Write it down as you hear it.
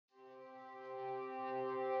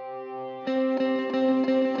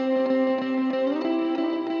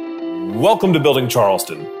Welcome to Building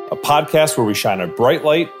Charleston, a podcast where we shine a bright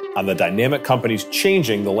light on the dynamic companies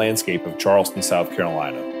changing the landscape of Charleston, South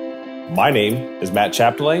Carolina. My name is Matt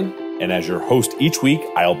Chapdelaine, and as your host each week,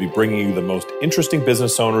 I'll be bringing you the most interesting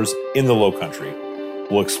business owners in the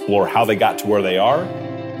Lowcountry. We'll explore how they got to where they are,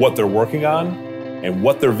 what they're working on, and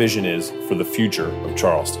what their vision is for the future of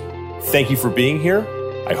Charleston. Thank you for being here.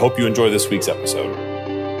 I hope you enjoy this week's episode.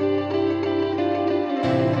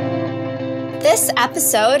 This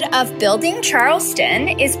episode of Building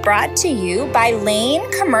Charleston is brought to you by Lane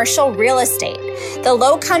Commercial Real Estate, the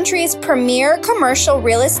Lowcountry's premier commercial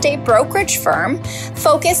real estate brokerage firm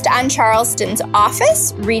focused on Charleston's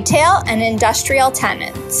office, retail, and industrial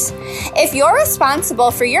tenants. If you're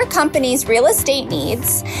responsible for your company's real estate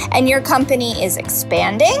needs and your company is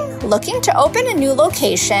expanding, looking to open a new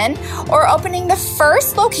location, or opening the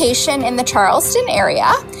first location in the Charleston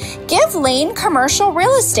area, give Lane Commercial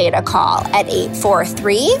Real Estate a call at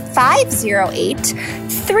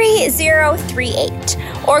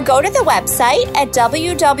 843-508-3038 or go to the website at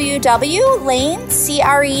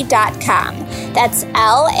www.lanecre.com. That's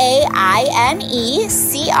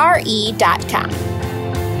LAINECRE.com.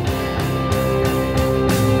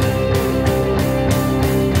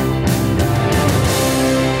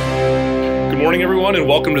 Good morning, everyone, and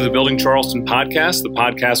welcome to the Building Charleston podcast, the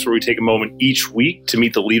podcast where we take a moment each week to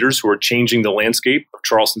meet the leaders who are changing the landscape of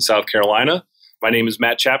Charleston, South Carolina. My name is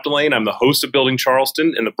Matt Chapdelaine. I'm the host of Building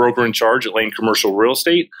Charleston and the broker in charge at Lane Commercial Real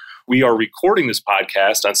Estate. We are recording this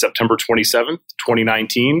podcast on September 27th,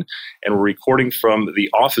 2019, and we're recording from the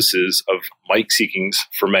offices of Mike Seekings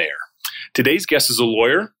for mayor. Today's guest is a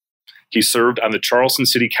lawyer. He served on the Charleston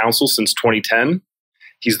City Council since 2010.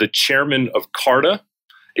 He's the chairman of CARTA.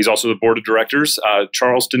 He's also the board of directors,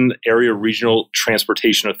 Charleston Area Regional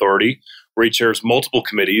Transportation Authority, where he chairs multiple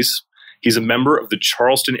committees. He's a member of the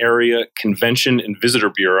Charleston Area Convention and Visitor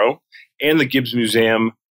Bureau and the Gibbs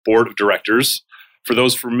Museum Board of Directors. For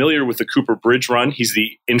those familiar with the Cooper Bridge Run, he's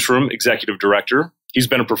the interim executive director. He's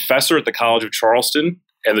been a professor at the College of Charleston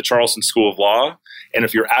and the Charleston School of Law. And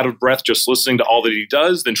if you're out of breath just listening to all that he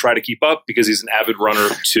does, then try to keep up because he's an avid runner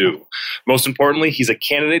too. Most importantly, he's a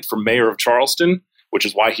candidate for mayor of Charleston, which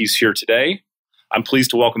is why he's here today. I'm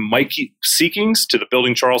pleased to welcome Mike Seekings to the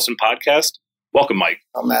Building Charleston podcast. Welcome, Mike.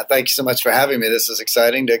 Oh, Matt, thank you so much for having me. This is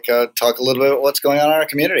exciting to talk a little bit about what's going on in our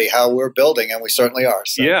community, how we're building, and we certainly are.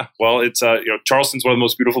 So. Yeah, well, it's Charleston's one of the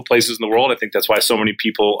most beautiful places in the world. I think that's why so many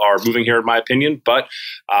people are moving here, in my opinion. But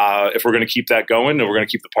if we're going to keep that going and we're going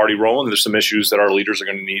to keep the party rolling, there's some issues that our leaders are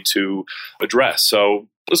going to need to address. So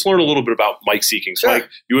let's learn a little bit about Mike Seekings. Sure. Mike,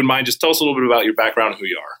 you wouldn't mind just tell us a little bit about your background and who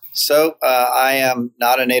you are. So I am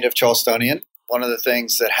not a native Charlestonian. One of the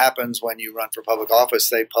things that happens when you run for public office,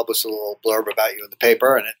 they publish a little blurb about you in the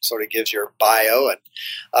paper, and it sort of gives your bio. And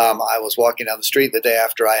I was walking down the street the day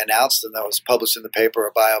after I announced, and that was published in the paper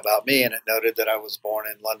a bio about me, and it noted that I was born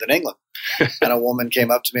in London, England. And a woman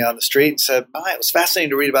came up to me on the street and said, it was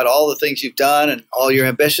fascinating to read about all the things you've done and all your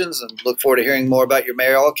ambitions, and look forward to hearing more about your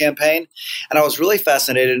mayoral campaign. And I was really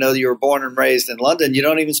fascinated to know that you were born and raised in London. You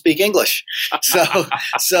don't even speak English.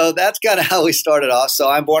 So that's kind of how we started off. So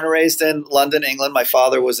I'm born and raised in London, England. My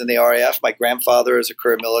father was in the RAF. My grandfather is a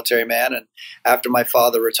career military man. And after my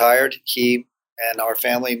father retired, he and our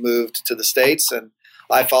family moved to the States, and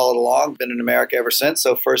I followed along, been in America ever since.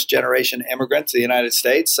 So first generation immigrant to the United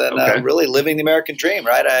States, and really living the American dream,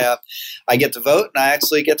 right? I get to vote, and I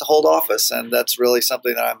actually get to hold office. And that's really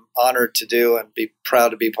something that I'm honored to do and be proud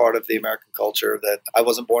to be part of the American culture that I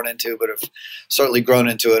wasn't born into, but have certainly grown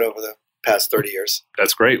into it over the past 30 years.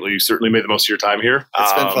 That's great. Well, you certainly made the most of your time here.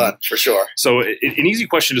 It's been fun, for sure. So an easy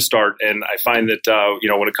question to start, and I find that,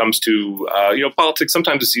 when it comes to, politics,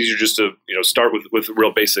 sometimes it's easier just to, start with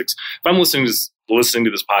real basics. If I'm listening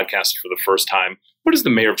to this podcast for the first time, what does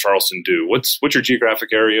the mayor of Charleston do? What's your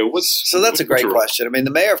geographic area? So that's a great question. I mean,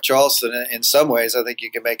 the mayor of Charleston, in some ways, I think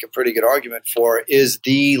you can make a pretty good argument for, is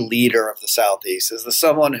the leader of the Southeast, is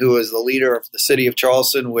someone who is the leader of the city of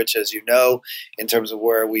Charleston, which, as you know, in terms of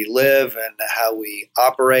where we live and how we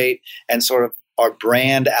operate and sort of our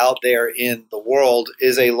brand out there in the world,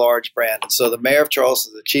 is a large brand. And so the mayor of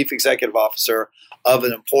Charleston is the chief executive officer of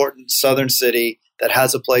an important southern city that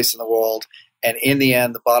has a place in the world. And in the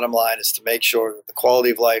end, the bottom line is to make sure that the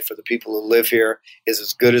quality of life for the people who live here is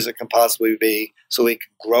as good as it can possibly be, so we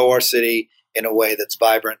can grow our city in a way that's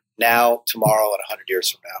vibrant now, tomorrow, and 100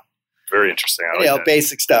 years from now. Very interesting. I like that.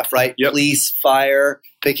 Basic stuff, right? Yep. Police, fire,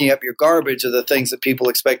 picking up your garbage are the things that people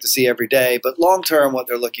expect to see every day. But long term, what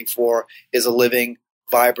they're looking for is a living,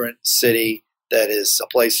 vibrant city that is a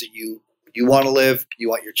place that you want to live, you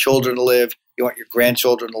want your children to live, you want your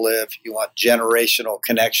grandchildren to live, you want generational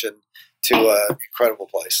connection to an incredible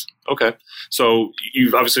place. Okay. So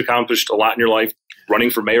you've obviously accomplished a lot in your life.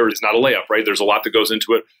 Running for mayor is not a layup, right? There's a lot that goes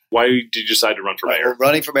into it. Why did you decide to run for mayor? Well,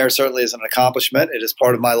 running for mayor certainly is an accomplishment. It is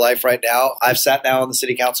part of my life right now. I've sat now on the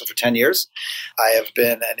city council for 10 years. I have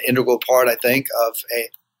been an integral part, I think, of a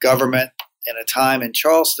government in a time in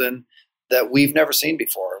Charleston that we've never seen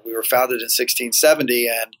before. We were founded in 1670,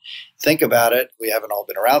 and think about it, we haven't all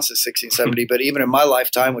been around since 1670, but even in my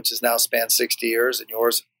lifetime, which has now spanned 60 years, and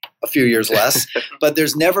yours a few years less, but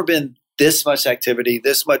there's never been this much activity,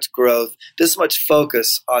 this much growth, this much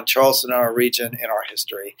focus on Charleston and our region in our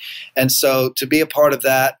history. And so to be a part of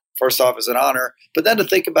that, first off, is an honor, but then to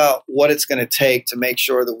think about what it's going to take to make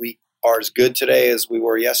sure that we are as good today as we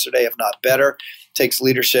were yesterday, if not better, takes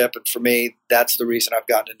leadership. And for me, that's the reason I've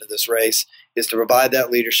gotten into this race, is to provide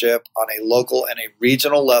that leadership on a local and a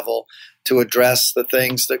regional level to address the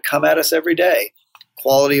things that come at us every day.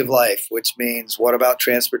 Quality of life, which means what about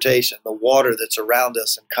transportation, the water that's around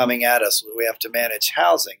us and coming at us. We have to manage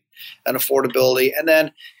housing and affordability. And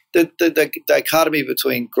then the dichotomy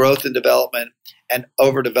between growth and development and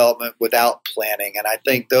overdevelopment without planning. And I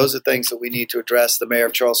think those are things that we need to address. The mayor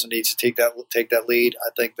of Charleston needs to take that lead. I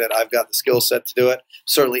think that I've got the skill set to do it.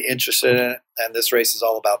 Certainly interested in it, and this race is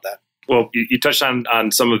all about that. Well, you touched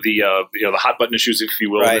on some of the the hot button issues, if you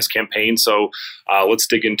will, in this campaign. So let's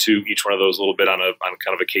dig into each one of those a little bit on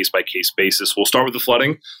kind of a case by case basis. We'll start with the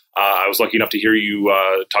flooding. I was lucky enough to hear you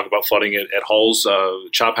talk about flooding at Hull's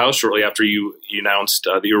Chop House shortly after you announced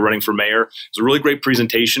that you were running for mayor. It was a really great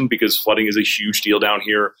presentation because flooding is a huge deal down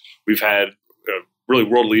here. We've had really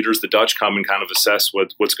world leaders, the Dutch, come and kind of assess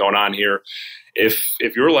what's going on here.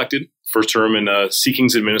 If you're elected, first term in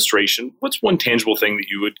Seeking's administration, what's one tangible thing that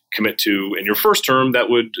you would commit to in your first term that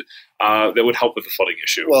would help with the flooding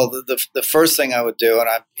issue? Well, the first thing I would do, and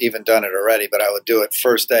I've even done it already, but I would do it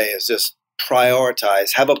first day, is just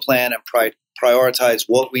prioritize, have a plan and prioritize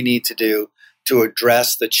what we need to do to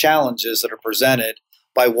address the challenges that are presented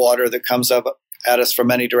by water that comes up at us from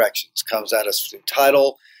many directions. Comes at us through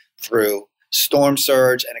tidal, through storm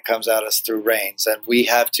surge, and it comes at us through rains. And we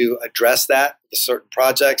have to address that with certain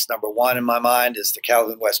projects. Number one in my mind is the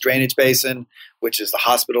Calhoun West Drainage Basin, which is the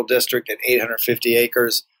hospital district at 850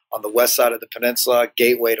 acres on the west side of the peninsula,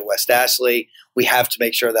 gateway to West Ashley. We have to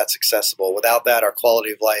make sure that's accessible. Without that, our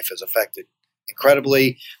quality of life is affected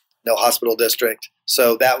incredibly. No hospital district.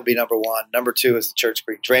 So that would be number one. Number two is the Church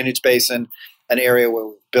Creek Drainage Basin, an area where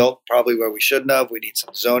we've built probably where we shouldn't have. We need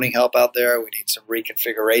some zoning help out there. We need some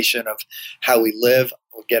reconfiguration of how we live.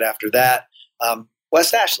 We'll get after that.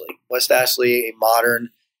 West Ashley, a modern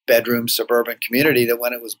bedroom suburban community that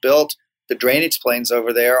when it was built, the drainage planes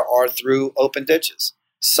over there are through open ditches.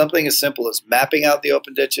 Something as simple as mapping out the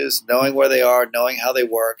open ditches, knowing where they are, knowing how they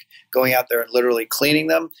work, going out there and literally cleaning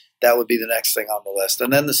them, that would be the next thing on the list.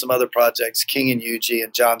 And then there's some other projects, King and Yuji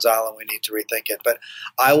and Johns Island, we need to rethink it. But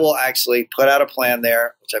I will actually put out a plan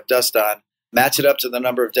there, which I've just done, match it up to the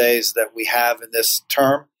number of days that we have in this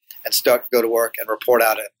term, and start to go to work and report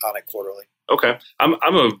out on it quarterly. Okay, I'm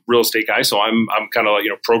a real estate guy, so I'm kind of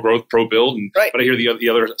pro growth, pro build, and right. But I hear the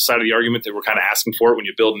other side of the argument that we're kind of asking for it when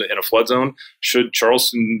you build in a flood zone. Should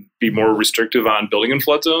Charleston be more restrictive on building in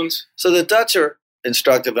flood zones? So the Dutch are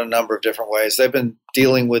instructive in a number of different ways. They've been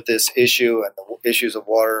dealing with this issue and the issues of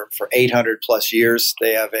water for 800 plus years.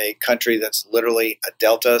 They have a country that's literally a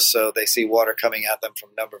delta, so they see water coming at them from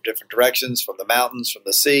a number of different directions, from the mountains, from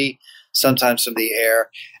the sea, sometimes from the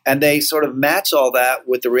air. And they sort of match all that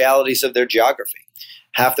with the realities of their geography.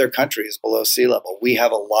 Half their country is below sea level. We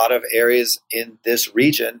have a lot of areas in this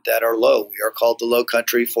region that are low. We are called the low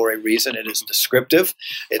country for a reason. It is descriptive.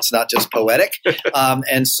 It's not just poetic.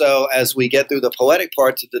 And so as we get through the poetic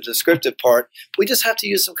part to the descriptive part, we just have to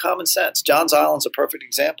use some common sense. Johns Island's a perfect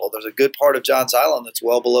example. There's a good part of Johns Island that's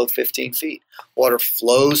well below 15 feet. Water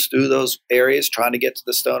flows through those areas, trying to get to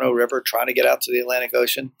the Stono River, trying to get out to the Atlantic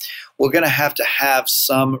Ocean. We're going to have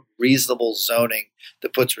some reasonable zoning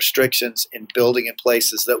that puts restrictions in building in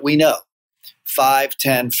places that we know 5,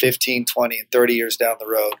 10, 15, 20, and 30 years down the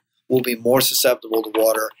road will be more susceptible to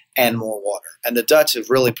water and more water. And the Dutch have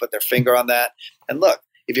really put their finger on that. And look,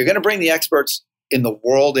 if you're going to bring the experts in the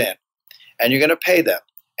world in, and you're going to pay them,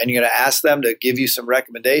 and you're going to ask them to give you some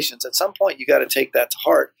recommendations, at some point you got to take that to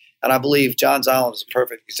heart. And I believe Johns Island is a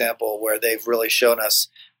perfect example where they've really shown us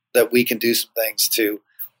that we can do some things to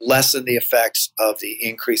lessen the effects of the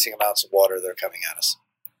increasing amounts of water that are coming at us.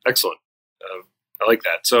 Excellent. I like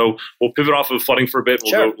that. So we'll pivot off of flooding for a bit.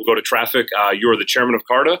 We'll go to traffic. You are the chairman of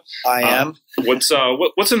CARTA. I am. What's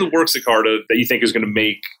in the works at CARTA that you think is going to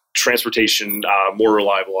make transportation more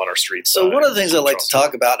reliable on our streets. So one of the things I'd like to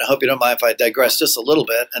talk about, and I hope you don't mind if I digress just a little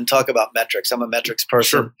bit and talk about metrics. I'm a metrics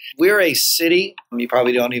person. Sure. We're a city. You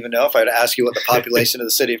probably don't even know. If I were to ask you what the population of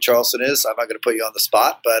the city of Charleston is, I'm not going to put you on the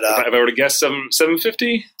spot. But if I were to guess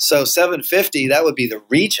 750? So 750, that would be the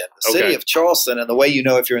region. The city of Charleston, and the way you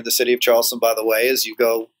know if you're in the city of Charleston, by the way, is you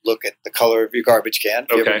go look at the color of your garbage can.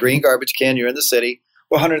 If you have a green garbage can, you're in the city.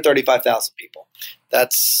 We're 135,000 people.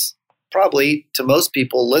 That's probably, to most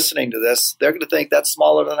people listening to this, they're going to think that's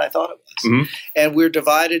smaller than I thought it was. Mm-hmm. And we're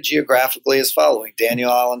divided geographically as following.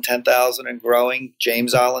 Daniel Island, 10,000 and growing.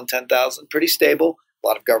 James Island, 10,000, pretty stable. A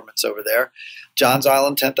lot of governments over there. Johns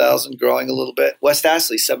Island, 10,000, growing a little bit. West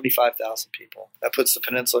Ashley, 75,000 people. That puts the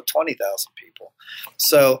peninsula at 20,000 people.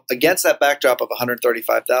 So against that backdrop of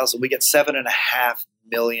 135,000, we get 7.5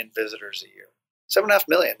 million visitors a year. 7.5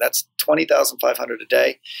 million. That's 20,500 a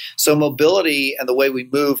day. So mobility and the way we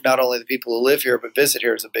move, not only the people who live here, but visit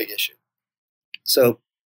here is a big issue. So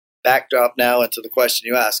backdrop now into the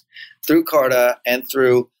question you asked. Through CARTA and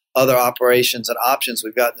through other operations and options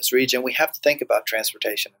we've got in this region, we have to think about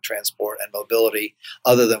transportation and transport and mobility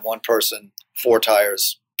other than one person, 4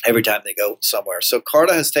 tires every time they go somewhere. So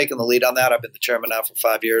CARTA has taken the lead on that. I've been the chairman now for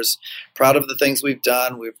 5 years. Proud of the things we've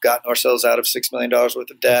done. We've gotten ourselves out of $6 million worth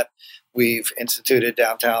of debt. We've instituted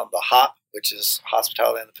downtown the HOP, which is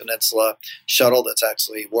Hospitality on the Peninsula shuttle that's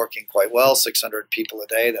actually working quite well, 600 people a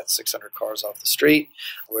day. That's 600 cars off the street.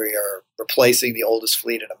 We are replacing the oldest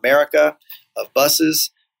fleet in America of buses.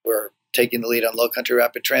 We're taking the lead on low country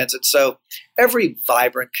rapid transit. So every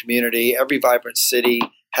vibrant community, every vibrant city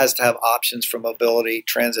has to have options for mobility,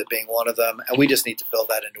 transit being one of them, and we just need to build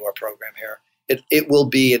that into our program here. It will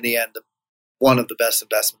be, in the end, one of the best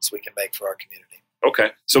investments we can make for our community.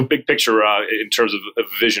 Okay. So big picture in terms of a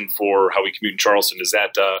vision for how we commute in Charleston, does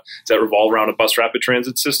that revolve around a bus rapid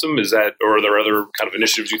transit system? Is that, or are there other kind of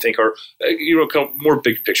initiatives you think are, more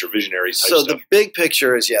big picture visionary type stuff? So the big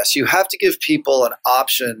picture is, yes, you have to give people an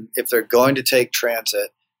option if they're going to take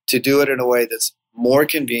transit to do it in a way that's more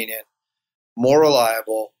convenient, more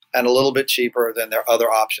reliable, and a little bit cheaper than their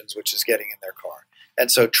other options, which is getting in their car.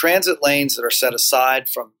 And so transit lanes that are set aside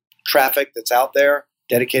from traffic that's out there,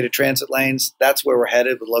 dedicated transit lanes, that's where we're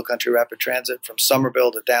headed with Low Country Rapid Transit from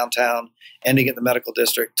Somerville to downtown, ending at the medical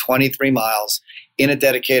district, 23 miles in a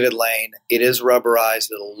dedicated lane. It is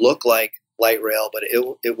rubberized. It'll look like light rail, but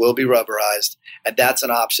it will be rubberized. And that's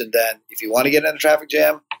an option then. If you want to get in a traffic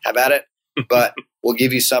jam, have at it. But we'll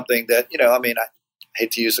give you something that, I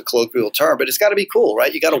hate to use a colloquial term, but it's got to be cool,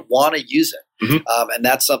 right? You got to want to use it. Mm-hmm. And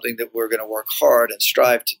that's something that we're going to work hard and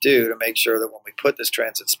strive to do to make sure that when we put this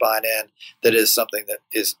transit spine in, that is something that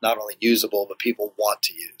is not only usable, but people want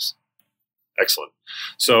to use. Excellent.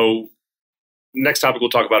 So next topic we'll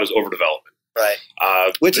talk about is overdevelopment. Right.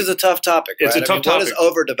 Which is a tough topic. Right? It's a tough topic.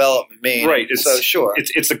 What does overdevelopment mean? Right. So sure.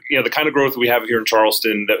 It's the kind of growth that we have here in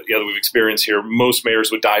Charleston that we've experienced here. Most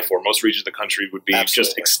mayors would die for. Most regions of the country would be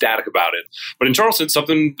just ecstatic about it. But in Charleston, it's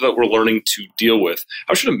something that we're learning to deal with.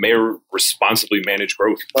 How should a mayor responsibly manage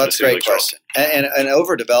growth? Well, that's a great question. And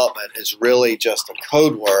overdevelopment is really just a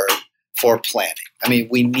code word for planning. I mean,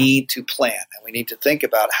 we need to plan, and we need to think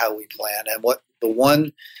about how we plan. And what the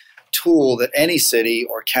one tool that any city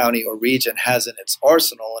or county or region has in its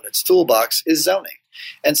arsenal and its toolbox is zoning.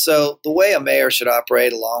 And so the way a mayor should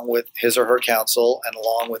operate along with his or her council and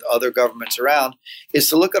along with other governments around is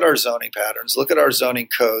to look at our zoning patterns, look at our zoning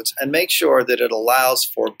codes, and make sure that it allows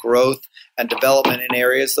for growth and development in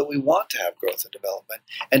areas that we want to have growth and development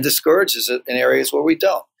and discourages it in areas where we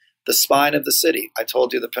don't. The spine of the city. I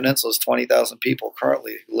told you the peninsula is 20,000 people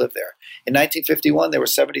currently who live there. In 1951, there were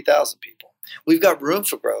 70,000 people. We've got room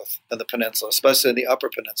for growth in the peninsula, especially in the upper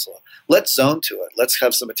peninsula. Let's zone to it. Let's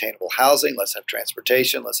have some attainable housing. Let's have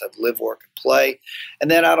transportation. Let's have live, work, and play.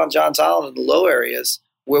 And then out on Johns Island in the low areas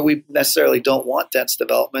where we necessarily don't want dense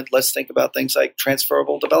development, let's think about things like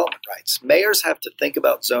transferable development rights. Mayors have to think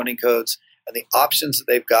about zoning codes and the options that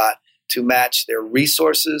they've got to match their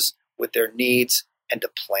resources with their needs and to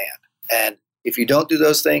plan. And if you don't do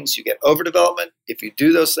those things, you get overdevelopment. If you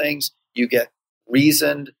do those things, you get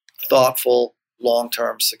reasoned, thoughtful,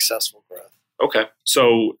 long-term, successful growth. Okay.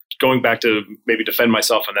 So going back to maybe defend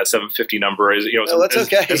myself on that 750 number is,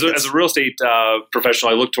 as a real estate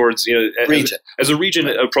professional, I look towards, as a region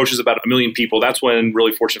approaches about 1 million people, that's when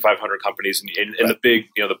really Fortune 500 companies and the big,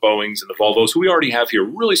 the Boeings and the Volvos, who we already have here,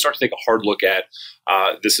 really start to take a hard look at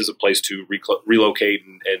this is a place to relocate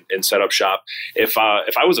and set up shop. If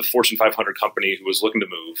I was a Fortune 500 company who was looking to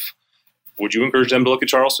move, would you encourage them to look at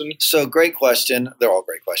Charleston? So great question. They're all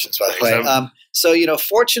great questions, by the way.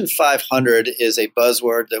 Fortune 500 is a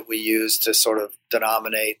buzzword that we use to sort of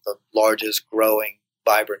denominate the largest growing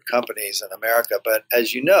vibrant companies in America. But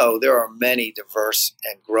as you know, there are many diverse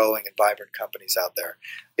and growing and vibrant companies out there.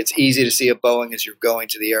 It's easy to see a Boeing as you're going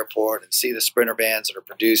to the airport and see the Sprinter vans that are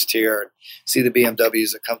produced here and see the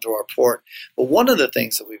BMWs that come through our port. But one of the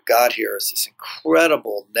things that we've got here is this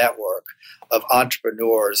incredible network of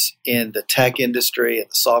entrepreneurs in the tech industry and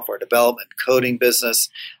the software development, coding business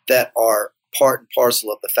that are part and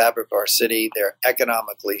parcel of the fabric of our city. They're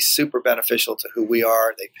economically super beneficial to who we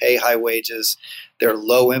are. They pay high wages. They're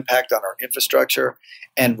low impact on our infrastructure.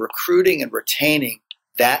 And recruiting and retaining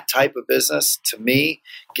that type of business, to me,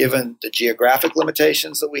 given the geographic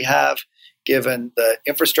limitations that we have, given the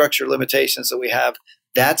infrastructure limitations that we have,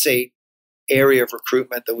 that's a area of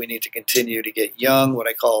recruitment that we need to continue to get young, what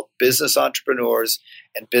I call business entrepreneurs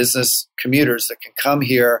and business commuters that can come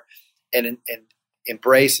here and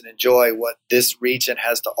embrace and enjoy what this region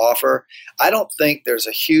has to offer. I don't think there's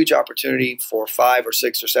a huge opportunity for 5 or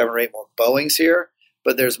 6 or 7 or 8 more Boeings here,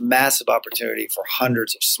 but there's massive opportunity for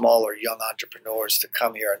hundreds of smaller young entrepreneurs to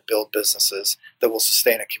come here and build businesses that will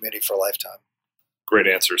sustain a community for a lifetime. Great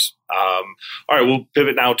answers. All right, we'll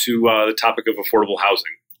pivot now to the topic of affordable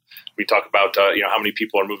housing. We talk about how many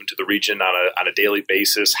people are moving to the region on a daily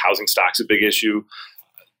basis. Housing stock's a big issue.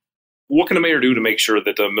 What can a mayor do to make sure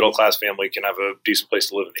that the middle-class family can have a decent place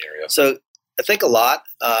to live in the area? So I think a lot.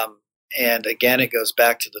 And again, it goes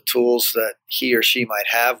back to the tools that he or she might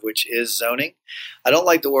have, which is zoning. I don't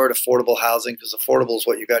like the word affordable housing because affordable is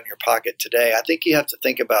what you got in your pocket today. I think you have to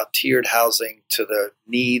think about tiered housing to the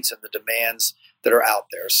needs and the demands that are out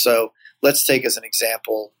there. So let's take as an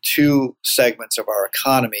example 2 segments of our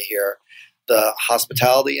economy here, the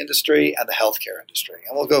hospitality industry and the healthcare industry.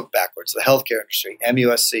 And we'll go backwards. The healthcare industry,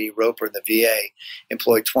 MUSC, Roper, and the VA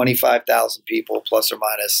employ 25,000 people plus or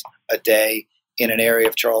minus a day in an area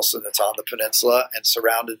of Charleston that's on the peninsula, and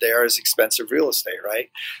surrounded there is expensive real estate, right?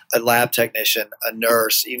 A lab technician, a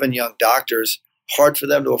nurse, even young doctors, hard for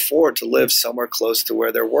them to afford to live somewhere close to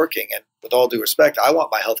where they're working. And with all due respect, I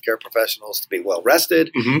want my healthcare professionals to be well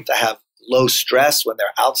rested, to have low stress when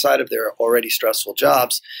they're outside of their already stressful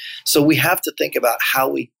jobs. So we have to think about how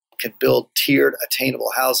we can build tiered,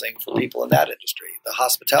 attainable housing for people in that industry, the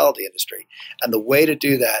hospitality industry. And the way to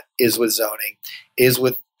do that is with zoning, is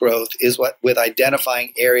with growth, is with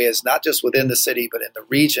identifying areas, not just within the city, but in the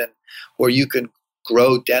region where you can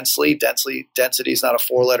grow densely. Density is not a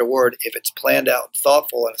 4-letter word. If it's planned out and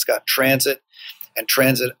thoughtful and it's got transit and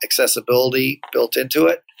transit accessibility built into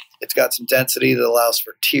it, it's got some density that allows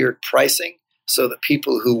for tiered pricing so that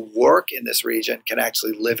people who work in this region can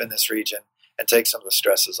actually live in this region and take some of the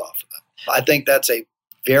stresses off of them. I think that's a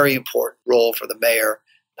very important role for the mayor,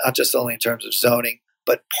 not just only in terms of zoning,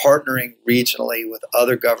 but partnering regionally with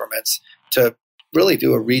other governments to really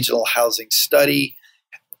do a regional housing study,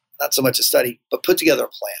 not so much a study, but put together a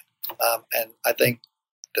plan. And I think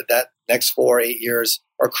that next 4 or 8 years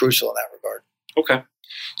are crucial in that regard. Okay.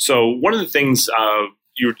 So one of the things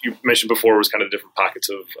you mentioned before was kind of the different pockets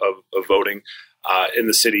of voting in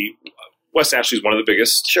the city. West Ashley is one of the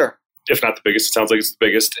biggest. Sure. If not the biggest, it sounds like it's the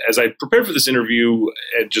biggest. As I prepared for this interview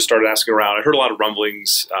and just started asking around, I heard a lot of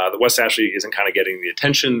rumblings that West Ashley isn't kind of getting the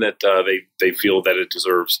attention that they feel that it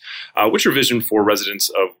deserves. What's your vision for residents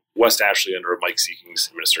of West Ashley under Mike Seeking's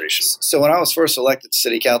administration? So when I was first elected to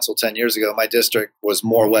city council 10 years ago, my district was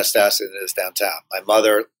more West Ashley than it is downtown. My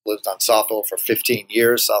mother lived on Southville for 15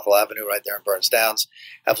 years, Southville Avenue right there in Burns Downs.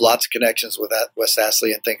 Have lots of connections with West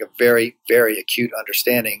Ashley and think a very, very acute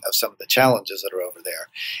understanding of some of the challenges that are over there.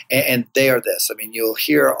 And they are this. I mean, you'll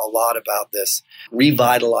hear a lot about this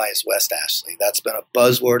revitalize West Ashley. That's been a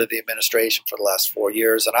buzzword of the administration for the last 4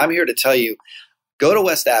 years. And I'm here to tell you, go to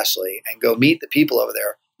West Ashley and go meet the people over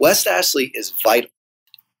there. West Ashley is vital,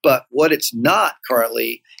 but what it's not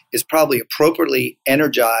currently is probably appropriately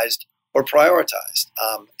energized or prioritized.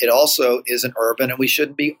 It also isn't urban, and we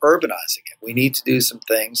shouldn't be urbanizing it. We need to do some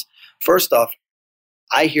things. First off,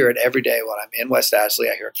 I hear it every day when I'm in West Ashley.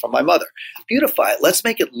 I hear it from my mother. Beautify it. Let's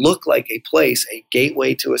make it look like a place, a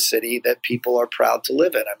gateway to a city that people are proud to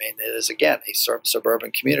live in. I mean, it is, again, a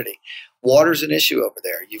suburban community. Water's an issue over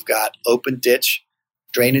there. You've got open ditch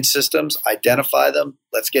drainage systems, identify them.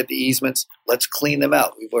 Let's get the easements. Let's clean them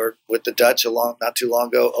out. We were with the Dutch not too long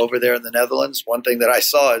ago over there in the Netherlands. One thing that I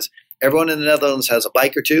saw is everyone in the Netherlands has a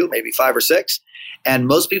bike or two, maybe 5 or 6. And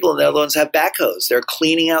most people in the Netherlands have backhoes. They're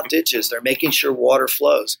cleaning out ditches. They're making sure water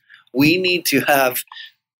flows. We need to have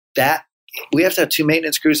that. We have to have 2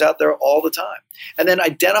 maintenance crews out there all the time. And then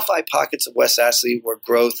identify pockets of West Ashley where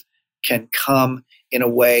growth can come in a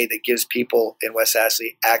way that gives people in West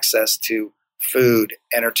Ashley access to food,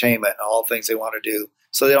 entertainment, and all things they want to do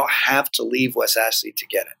so they don't have to leave West Ashley to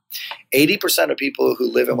get it. 80% of people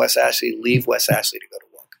who live in West Ashley leave West Ashley to go to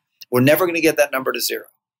work. We're never going to get that number to zero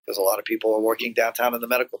because a lot of people are working downtown in the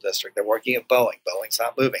medical district. They're working at Boeing. Boeing's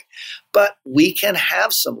not moving. But we can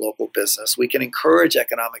have some local business. We can encourage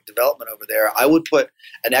economic development over there. I would put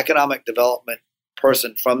an economic development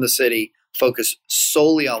person from the city focus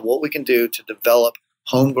solely on what we can do to develop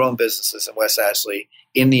homegrown businesses in West Ashley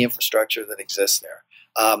in the infrastructure that exists there.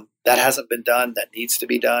 That hasn't been done. That needs to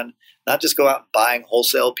be done. Not just go out and buying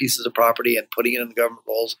wholesale pieces of property and putting it in the government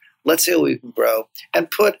rolls. Let's see how we can grow and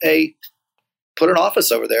put an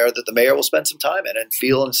office over there that the mayor will spend some time in and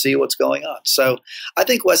feel and see what's going on. So I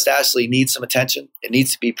think West Ashley needs some attention. It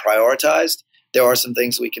needs to be prioritized. There are some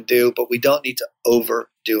things we can do, but we don't need to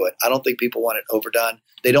overdo it. I don't think people want it overdone.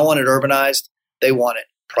 They don't want it urbanized. They want it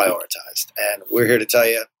prioritized. And we're here to tell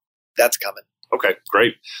you that's coming. Okay,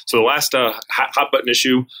 great. So the last hot button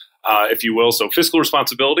issue, if you will, so fiscal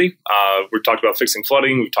responsibility. We've talked about fixing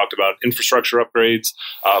flooding. We've talked about infrastructure upgrades,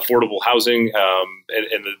 affordable housing,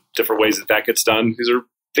 and the different ways that gets done.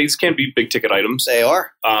 These can be big ticket items. They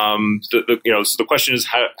are. So the question is,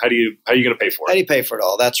 how are you going to pay for it? How do you pay for it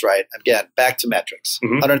all? That's right. Again, back to metrics.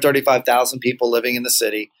 135,000 people living in the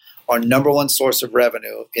city. Our number one source of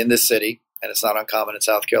revenue in this city, and it's not uncommon in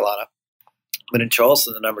South Carolina, but in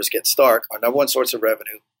Charleston, the numbers get stark. Our number one source of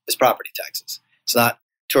revenue is property taxes. It's not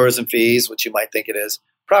tourism fees, which you might think it is,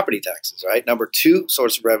 property taxes, right? Number two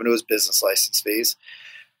source of revenue is business license fees.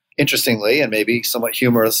 Interestingly, and maybe somewhat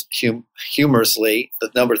humorously,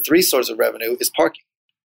 the number three source of revenue is parking.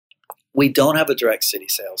 We don't have a direct city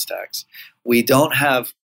sales tax. We don't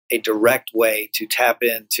have a direct way to tap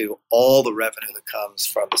into all the revenue that comes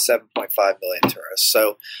from the 7.5 million tourists.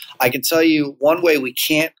 So I can tell you one way we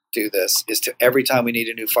can't do this is to every time we need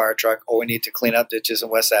a new fire truck or we need to clean up ditches in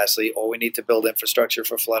West Ashley or we need to build infrastructure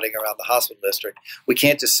for flooding around the hospital district, we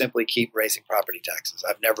can't just simply keep raising property taxes.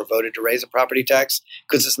 I've never voted to raise a property tax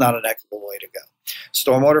because it's not an equitable way to go.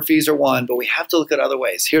 Stormwater fees are one, but we have to look at other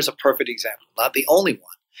ways. Here's a perfect example, not the only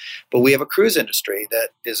one, but we have a cruise industry that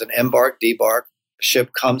is an embark, debark. A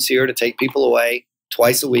ship comes here to take people away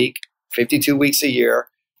twice a week, 52 weeks a year,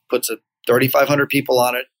 puts 3,500 people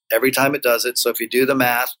on it every time it does it. So if you do the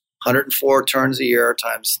math, 104 turns a year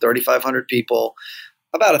times 3,500 people,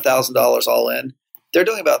 about $1,000 all in. They're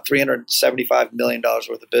doing about $375 million worth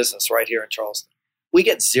of business right here in Charleston. We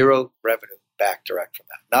get zero revenue back direct from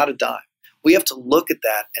that, not a dime. We have to look at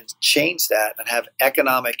that and change that and have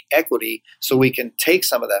economic equity so we can take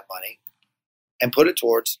some of that money and put it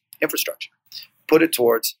towards infrastructure, put it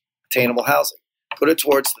towards attainable housing, put it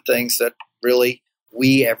towards the things that really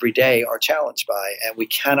we every day are challenged by, and we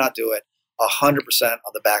cannot do it 100% on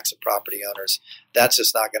the backs of property owners. That's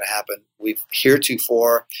just not going to happen. We've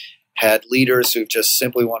heretofore had leaders who've just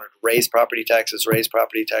simply wanted to raise property taxes, raise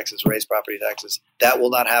property taxes, raise property taxes. That will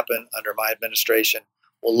not happen under my administration.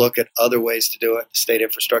 We'll look at other ways to do it. The State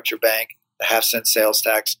Infrastructure Bank, the half-cent sales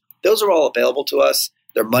tax. Those are all available to us.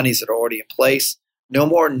 They're monies that are already in place. No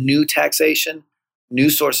more new taxation, new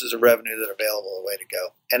sources of revenue that are available, a way to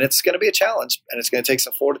go. And it's going to be a challenge, and it's going to take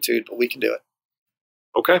some fortitude, but we can do it.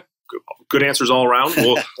 Okay. Good answers all around.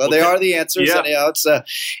 Well, they are the answers. Yeah. And, it's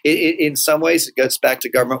in some ways, it goes back to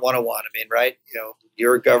government 101. I mean, right?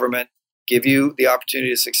 Your government give you the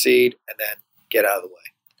opportunity to succeed and then get out of the way.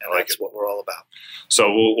 And that's what we're all about.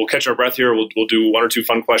 So we'll catch our breath here. We'll do one or two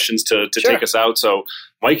fun questions to Sure. take us out. So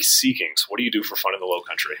Mike Seekings, what do you do for fun in the Low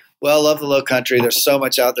Country? Well, I love the Low Country. There's so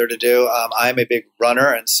much out there to do. I'm a big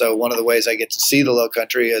runner, and so one of the ways I get to see the Low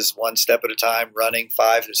Country is one step at a time, running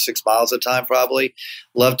 5 to 6 miles at a time probably.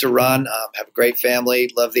 Love to run, have a great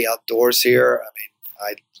family, love the outdoors here. I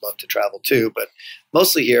mean, I love to travel too, but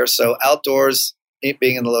mostly here. So outdoors,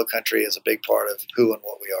 being in the Low Country is a big part of who and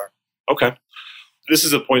what we are. Okay. This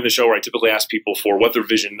is a point in the show where I typically ask people for what their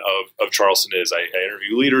vision of Charleston is. I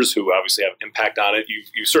interview leaders who obviously have impact on it.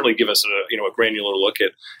 You certainly give us a granular look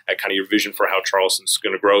at kind of your vision for how Charleston's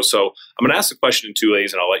going to grow. So I'm going to ask the question in 2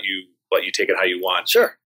 ways, and I'll let you take it how you want.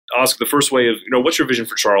 Sure. I'll ask the first way of what's your vision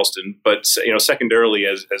for Charleston, but secondarily,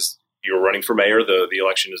 as you're running for mayor, the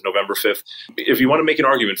election is November 5th. If you want to make an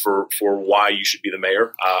argument for why you should be the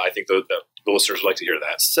mayor, I think the listeners would like to hear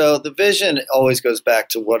that. So the vision always goes back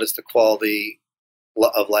to what is the quality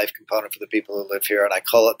of life component for the people who live here, and I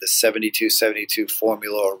call it the 72-72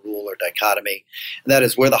 formula or rule or dichotomy. And that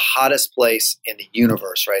is, we're the hottest place in the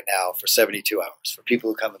universe right now for 72 hours. For people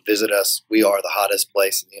who come and visit us, we are the hottest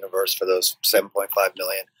place in the universe for those 7.5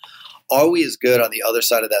 million. Are we as good on the other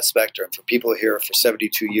side of that spectrum for people here for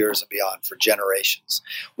 72 years and beyond, for generations?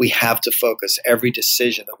 We have to focus every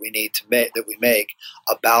decision that we need to make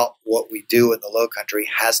about what we do in the Low Country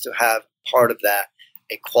has to have part of that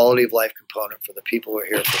a quality of life component for the people who are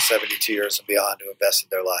here for 72 years and beyond to invest in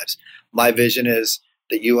their lives. My vision is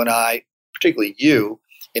that you and I, particularly you,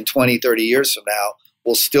 in 20, 30 years from now,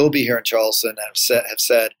 will still be here in Charleston and have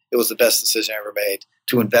said it was the best decision I ever made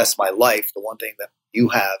to invest my life, the one thing that you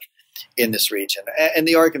have in this region. And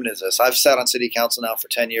the argument is this. I've sat on city council now for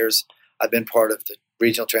 10 years. I've been part of the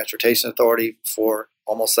Regional Transportation Authority for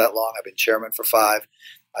almost that long. I've been chairman for 5.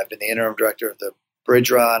 I've been the interim director of the Bridge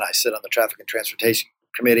Run. I sit on the Traffic and Transportation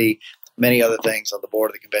Committee, many other things, on the board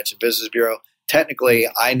of the Convention Business Bureau. Technically,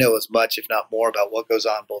 I know as much, if not more, about what goes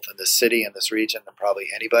on both in this city and this region than probably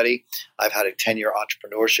anybody. I've had a 10-year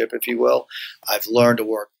entrepreneurship, if you will. I've learned to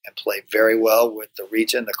work and play very well with the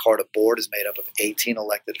region. The CARTA board is made up of 18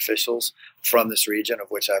 elected officials from this region, of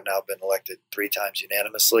which I've now been elected 3 times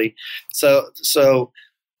unanimously. So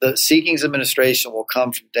the Seekings administration will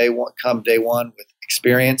come from day one with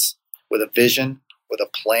experience, with a vision, with a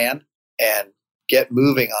plan, and get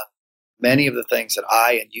moving on many of the things that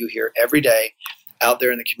I and you hear every day out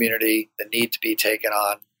there in the community that need to be taken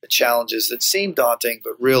on, the challenges that seem daunting,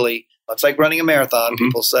 but really, it's like running a marathon. Mm-hmm.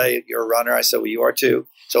 People say, you're a runner. I say, well, you are too.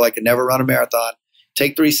 So I could never run a marathon.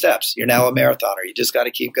 Take 3 steps. You're now a marathoner. You just got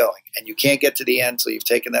to keep going. And you can't get to the end until you've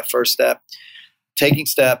taken that first step. Taking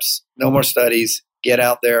steps, no more studies, get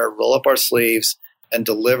out there, roll up our sleeves, and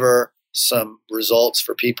deliver some results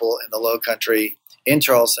for people in the Low Country in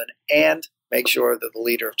Charleston, and make sure that the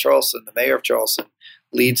leader of Charleston, the mayor of Charleston,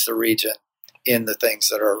 leads the region in the things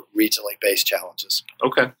that are regionally based challenges.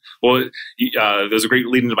 Okay. Well, there's a great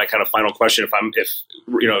lead into my kind of final question. If I'm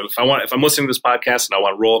listening to this podcast and I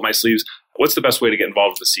want to roll up my sleeves, what's the best way to get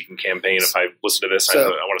involved with the Seeking campaign? If I listen to this, I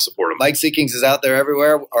want to support them. Mike Seekings is out there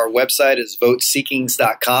everywhere. Our website is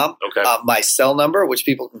voteseekings.com. Okay. My cell number, which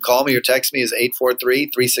people can call me or text me, is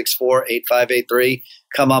 843-364-8583.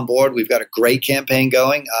 Come on board. We've got a great campaign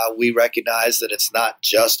going. We recognize that it's not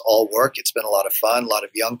just all work. It's been a lot of fun, a lot of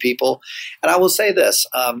young people. And I will say this,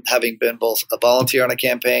 having been both a volunteer on a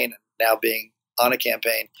campaign and now being on a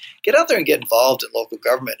campaign, get out there and get involved in local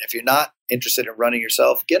government. If you're not interested in running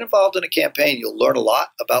yourself, get involved in a campaign. You'll learn a lot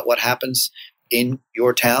about what happens in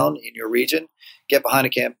your town, in your region. Get behind a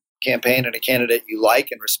campaign and a candidate you like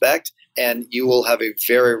and respect, and you will have a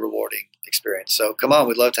very rewarding experience. So come on,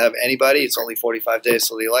 we'd love to have anybody. It's only 45 days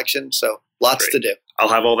till the election, so lots to do. I'll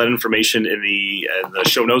have all that information in the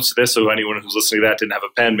show notes to this, so anyone who's listening to that didn't have a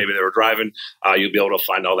pen, maybe they were driving, you'll be able to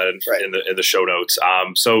find all that in the show notes.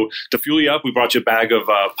 So to fuel you up, we brought you a bag of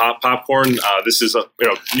popcorn. This is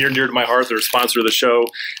near to my heart. They're a sponsor of the show.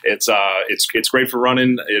 It's great for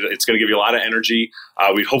running. It's going to give you a lot of energy.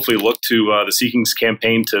 We hopefully look to the Seekings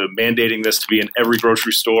campaign to mandating this to be in every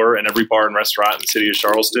grocery store and every bar and restaurant in the city of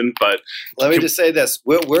Charleston. But let me just say this: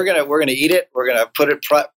 we're gonna eat it. We're gonna put it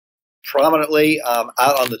prominently out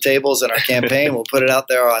on the tables in our campaign. We'll put it out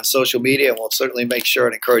there on social media, and we'll certainly make sure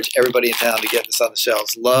and encourage everybody in town to get this on the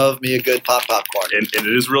shelves. Love me a good popcorn. And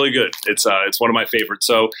it is really good. It's one of my favorites.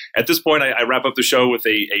 So at this point, I wrap up the show with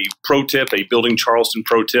a pro tip, a Building Charleston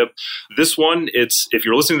pro tip. This one, if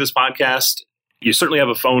you're listening to this podcast, you certainly have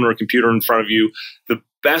a phone or a computer in front of you. The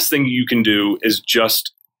best thing you can do is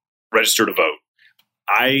just register to vote.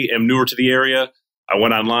 I am newer to the area. I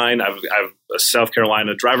went online. I have a South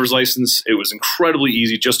Carolina driver's license. It was incredibly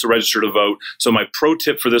easy just to register to vote. So my pro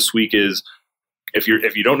tip for this week is if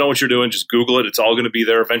you don't know what you're doing, just Google it. It's all going to be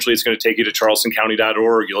there. Eventually, it's going to take you to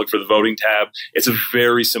charlestoncounty.org. You look for the voting tab. It's a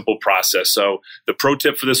very simple process. So the pro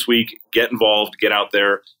tip for this week, get involved, get out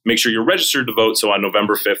there, make sure you're registered to vote. So on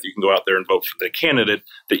November 5th, you can go out there and vote for the candidate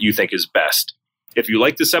that you think is best. If you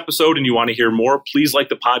like this episode and you want to hear more, please like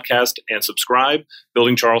the podcast and subscribe.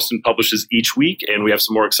 Building Charleston publishes each week, and we have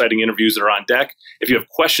some more exciting interviews that are on deck. If you have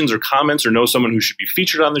questions or comments or know someone who should be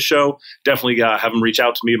featured on the show, definitely have them reach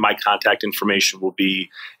out to me. My contact information will be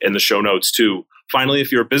in the show notes too. Finally,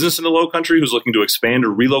 if you're a business in the Low Country who's looking to expand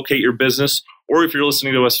or relocate your business, or if you're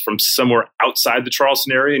listening to us from somewhere outside the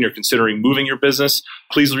Charleston area and you're considering moving your business,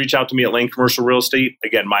 please reach out to me at Lane Commercial Real Estate.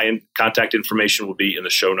 Again, my contact information will be in the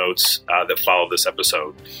show notes that follow this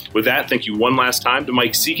episode. With that, thank you one last time to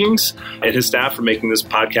Mike Seekings and his staff for making this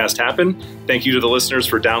podcast happen. Thank you to the listeners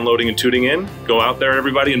for downloading and tuning in. Go out there,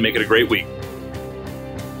 everybody, and make it a great week.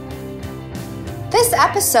 This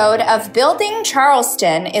episode of Building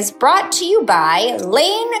Charleston is brought to you by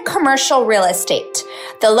Lane Commercial Real Estate,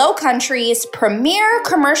 the Low Country's premier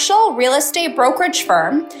commercial real estate brokerage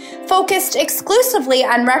firm focused exclusively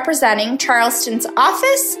on representing Charleston's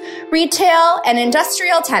office, retail, and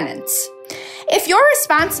industrial tenants. If you're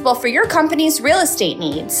responsible for your company's real estate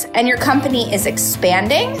needs and your company is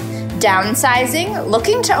expanding, downsizing,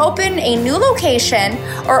 looking to open a new location,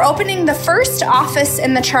 or opening the first office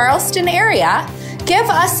in the Charleston area, Give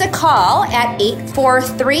us a call at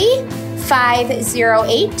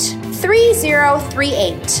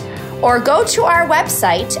 843-508-3038 or go to our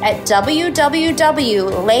website at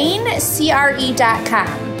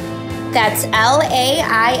www.lainecre.com. That's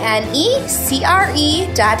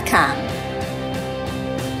LAINECRE.com.